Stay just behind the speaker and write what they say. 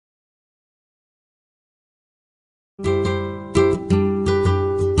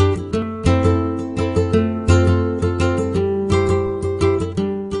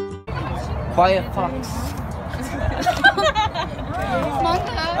Quiet fox.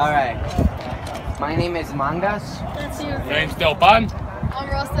 Alright. My name is Mangas. That's you. Name's Delpan. I'm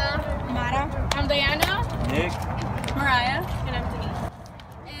Rosa. Mara. I'm Diana. Nick. Mariah. And I'm Denise.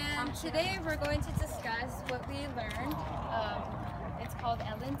 And today we're going to discuss what we learned. It's called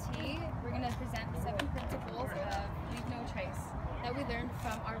LNT. We're going to present 7 principles of Leave No Trace that we learned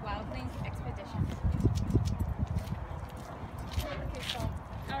from our Wildlink Expedition. Okay, so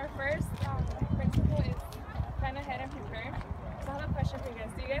our first principle is plan ahead and prepare. So I have a question for you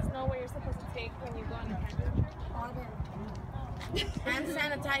guys. Do you guys know what you're supposed to take when you go on a camping trip? Water. Hand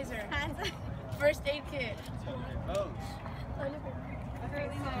sanitizer. First aid kit.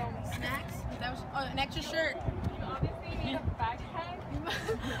 Snacks. An extra shirt. Obviously you need a backpack.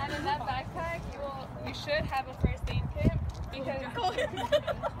 And in that backpack you should have a first aid kit because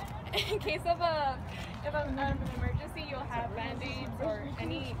in case of an emergency you'll have band-aids or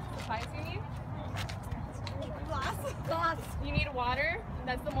any supplies you need. Glass. You need water.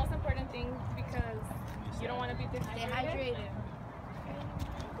 That's the most important thing because you don't want to be dehydrated.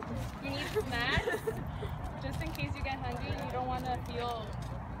 You need snacks just in case you get hungry and you don't want to feel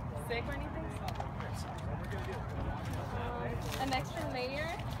sick or anything. An extra layer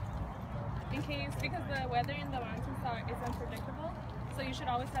in case, because the weather in the mountains is unpredictable, so you should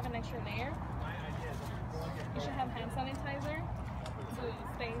always have an extra layer. You should have hand sanitizer to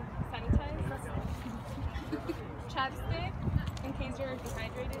stay sanitized. Chapstick in case you're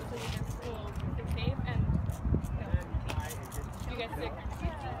dehydrated, so you just will stay safe and you get sick.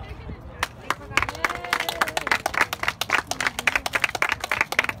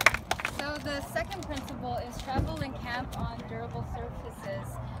 So the second principle is travel and camp on durable surfaces.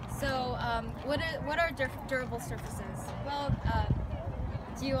 So what are durable surfaces? Well,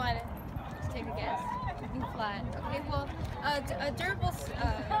 do you want to take a guess? Flat. Okay, well, a durable,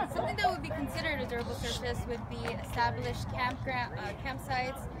 something that would be considered a durable surface would be established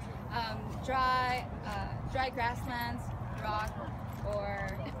campsites, dry grasslands, rock,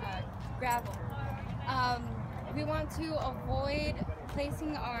 or gravel. We want to avoid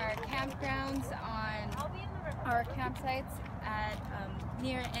placing our campgrounds on our campsites at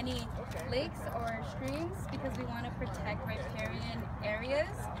near any lakes or streams because we want to protect riparian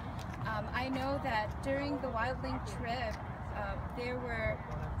areas. I know that during the Wildlink trip,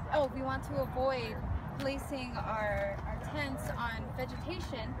 we want to avoid placing our tents on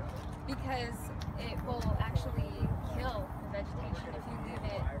vegetation because it will actually kill the vegetation if you leave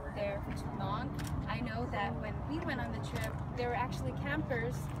it there for too long. I know that when we went on the trip, there were actually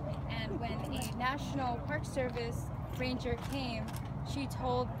campers, and when a National Park Service ranger came, she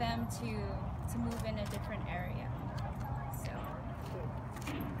told them to move in a different area.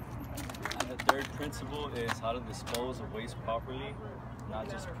 The third principle is how to dispose of waste properly, not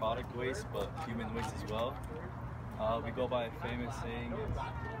just product waste, but human waste as well. We go by a famous saying,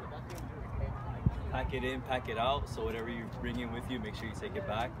 pack it in, pack it out, so whatever you bring in with you, make sure you take it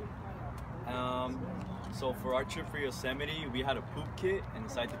back. So for our trip for Yosemite, we had a poop kit, and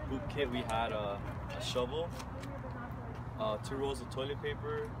inside the poop kit we had a shovel, 2 rolls of toilet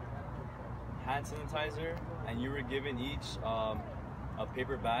paper, hand sanitizer, and you were given each a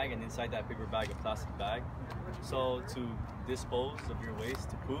paper bag, and inside that paper bag a plastic bag. So to dispose of your waste,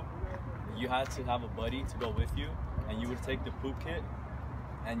 to poop, you had to have a buddy to go with you, and you would take the poop kit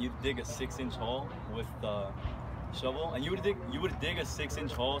and you'd dig a 6-inch hole with the shovel, and you would dig a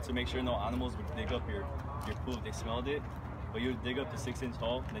 6-inch hole to make sure no animals would dig up your poop if they smelled it. But you would dig up the 6-inch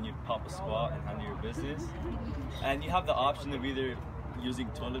hole, and then you'd pop a squat and handle your business. And you have the option of either using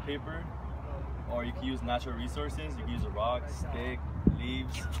toilet paper, or you can use natural resources. You can use a rock, stick,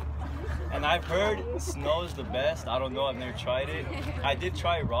 leaves. And I've heard snow is the best. I don't know, I've never tried it. I did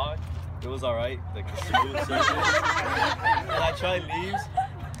try rock, it was alright, like a smooth surface. And I tried leaves,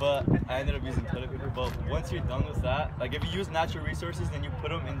 but I ended up using toilet paper. But once you're done with that, like if you use natural resources, then you put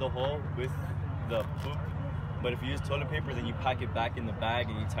them in the hole with the poop. But if you use toilet paper, then you pack it back in the bag,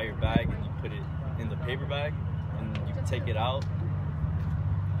 and you tie your bag and you put it in the paper bag, and you can take it out.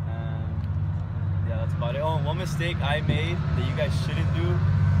 Yeah, that's about it. Oh, one mistake I made that you guys shouldn't do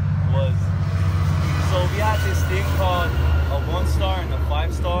was, so we had this thing called a 1-star and a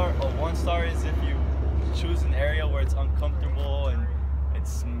 5-star. A 1-star is if you choose an area where it's uncomfortable and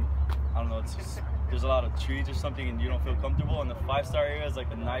it's, I don't know, it's just, there's a lot of trees or something and you don't feel comfortable. And the 5-star area is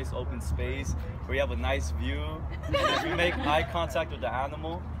like a nice open space where you have a nice view. And if you make eye contact with the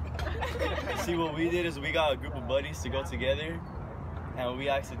animal, see what we did is we got a group of buddies to go together, and we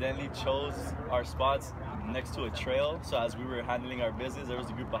accidentally chose our spots next to a trail. So as we were handling our business, there was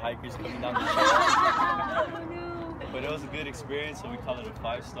a group of hikers coming down the trail. But it was a good experience, so we call it a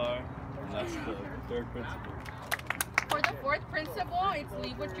 5-star. And that's the third principle. For the fourth principle, it's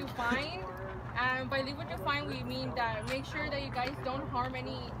leave what you find. And by leave what you find, we mean that make sure that you guys don't harm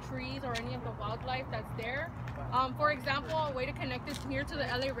any trees or any of the wildlife that's there. For example, a way to connect this here to the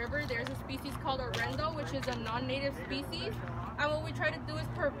LA River, there's a species called orendo, which is a non-native species. And what we try to do is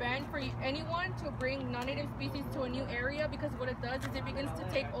prevent for anyone to bring non-native species to a new area, because what it does is it begins to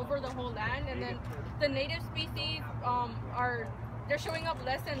take over the whole land, and then the native species they're showing up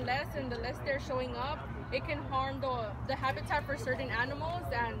less and less, and the less they're showing up, it can harm the habitat for certain animals,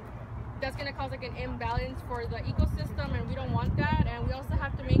 and that's going to cause like an imbalance for the ecosystem, and we don't want that. And we also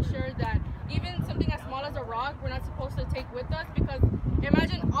have to make sure that even something as small as a rock, we're not supposed to take with us, because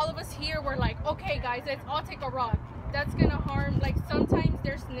imagine all of us here, we're like, okay guys, let's all take a rock. That's going to harm, like sometimes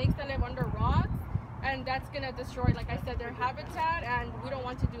there's snakes that live under rocks, and that's going to destroy, like I said, their habitat, and we don't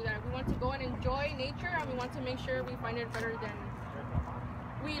want to do that. We want to go and enjoy nature, and we want to make sure we find it better than,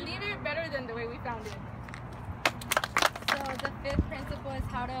 we leave it better than the way we found it. So the fifth principle is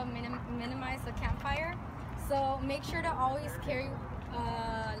how to minimize the campfire. So make sure to always carry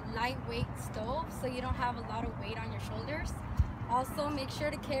a lightweight stove so you don't have a lot of weight on your shoulders. Also make sure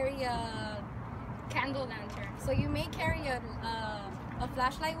to carry a candle lantern. So you may carry a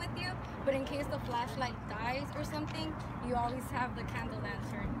flashlight with you, but in case the flashlight dies or something, you always have the candle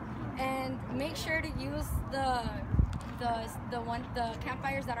lantern. And make sure to use the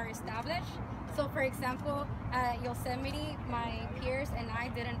campfires that are established. So for example, at Yosemite, my peers and I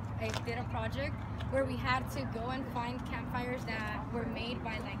did a project where we had to go and find campfires that were made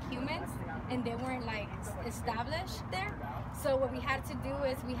by like humans, and they weren't like established there. So what we had to do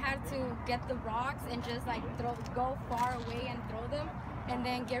is we had to get the rocks and just like go far away and throw them, and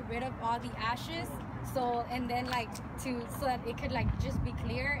then get rid of all the ashes. So and then so that it could like just be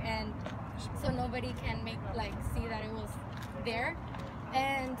clear, and so nobody can see that it was there.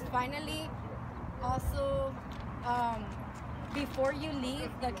 And finally, also, before you leave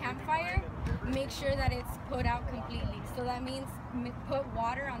the campfire, make sure that it's put out completely. So that means put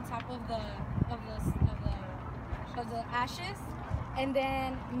water on top of the ashes, and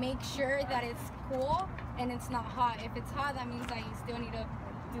then make sure that it's cool and it's not hot. If it's hot, that means that you still need to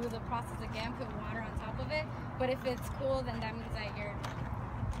do the process again, put water on top of it. But if it's cool, then that means that you're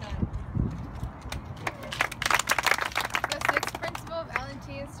done. The sixth principle of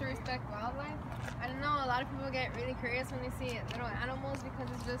LNT is to respect wildlife. I don't know, a lot of people get really curious when they see little animals because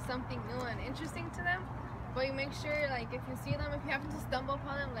it's just something new and interesting to them. But you make sure, like, if you see them, if you happen to stumble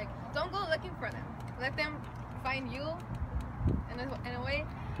upon them, like, don't go looking for them. Let them find you in a way,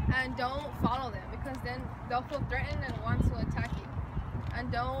 and don't follow them, because then they'll feel threatened and want to attack you.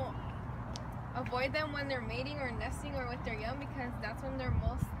 And don't avoid them when they're mating or nesting or with their young, because that's when they're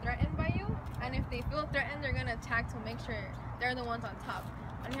most threatened by you. And if they feel threatened, they're gonna attack to make sure they're the ones on top.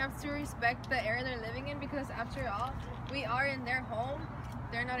 And you have to respect the area they're living in, because after all, we are in their home,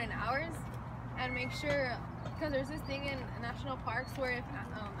 they're not in ours. And make sure, because there's this thing in national parks where if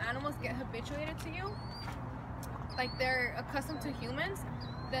animals get habituated to you, like they're accustomed to humans,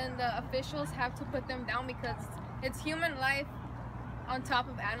 then the officials have to put them down, because it's human life on top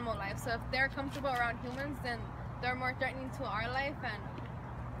of animal life. So if they're comfortable around humans, then they're more threatening to our life, and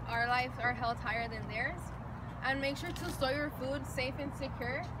our lives are held higher than theirs. And make sure to store your food safe and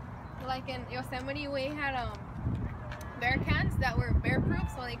secure. Like in Yosemite, we had bear cans that were bear proof,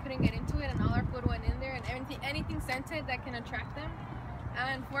 so they couldn't get into it, and all our food went in there, and anything scented that can attract them.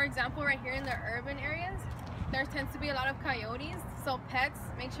 And for example, right here in the urban areas, there tends to be a lot of coyotes, so pets,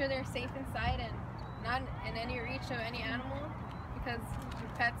 make sure they're safe inside and not in any reach of any animal, because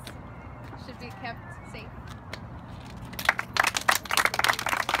pets should be kept safe.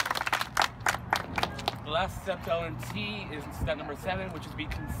 The last step to LNT is step number 7, which is be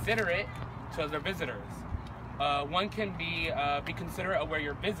considerate to other visitors. One can be considerate of where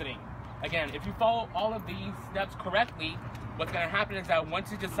you're visiting. Again, if you follow all of these steps correctly, what's going to happen is that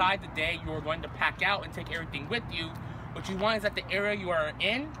once you decide the day you are going to pack out and take everything with you, what you want is that the area you are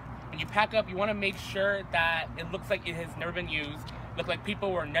in, when you pack up, you want to make sure that it looks like it has never been used, look like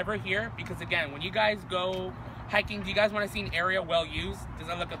people were never here, because again, when you guys go hiking, do you guys want to see an area well used? Does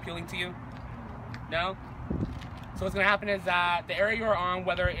that look appealing to you? No? So what's going to happen is that the area you're on,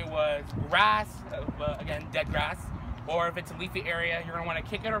 whether it was grass, again, dead grass, or if it's a leafy area, you're going to want to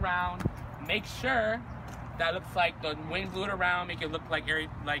kick it around, make sure that looks like the wind blew it around, make it look like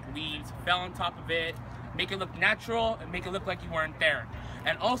leaves fell on top of it, make it look natural, and make it look like you weren't there.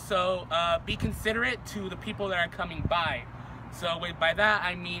 And also, be considerate to the people that are coming by. So by that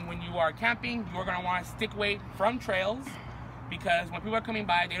I mean when you are camping, you are going to want to stick away from trails, because when people are coming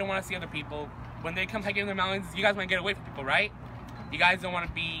by, they don't want to see other people. When they come hiking in the mountains, you guys want to get away from people, right? You guys don't want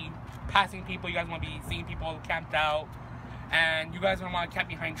to be passing people, you guys want to be seeing people camped out, and you guys don't want to camp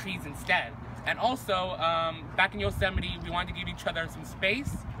behind trees instead. And also, back in Yosemite, we wanted to give each other some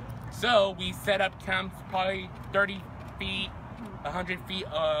space, so we set up camps probably 30 feet, 100 feet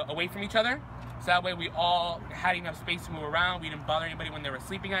away from each other. So that way we all had enough space to move around. We didn't bother anybody when they were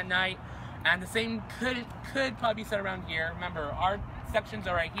sleeping at night. And the same could probably be said around here. Remember, our sections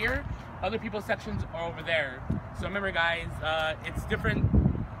are right here. Other people's sections are over there. So remember, guys, it's different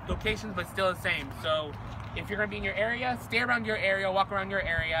locations, but still the same. So if you're gonna be in your area, stay around your area, walk around your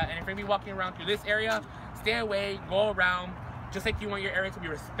area. And if you're gonna be walking around through this area, stay away, go around, just like you want your area to be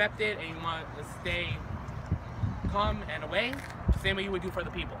respected and you want to stay calm and away, same way you would do for the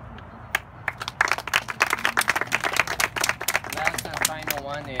people. Last and final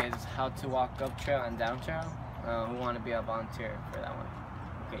one is how to walk up trail and down trail. Who want to be a volunteer for that one?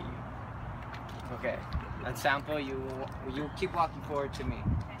 Okay, you. Okay. A sample, you keep walking forward to me.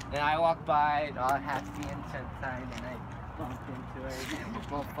 Then I walk by, and I'll have the intent side, and I bump into her.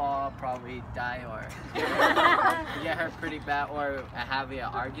 We'll fall, probably die, or get hurt pretty bad, or have an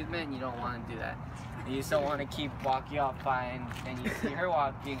argument, and you don't want to do that. You just don't want to keep walking all fine, and you see her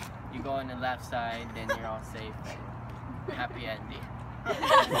walking, you go on the left side, then you're all safe. Happy ending.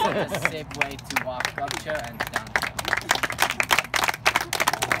 It's a safe way to walk up trail and down trail.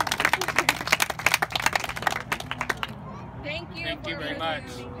 Thank you. Thank you very much.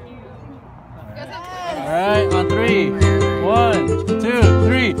 All right, on 3. 1, 2,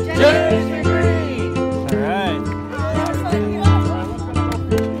 3.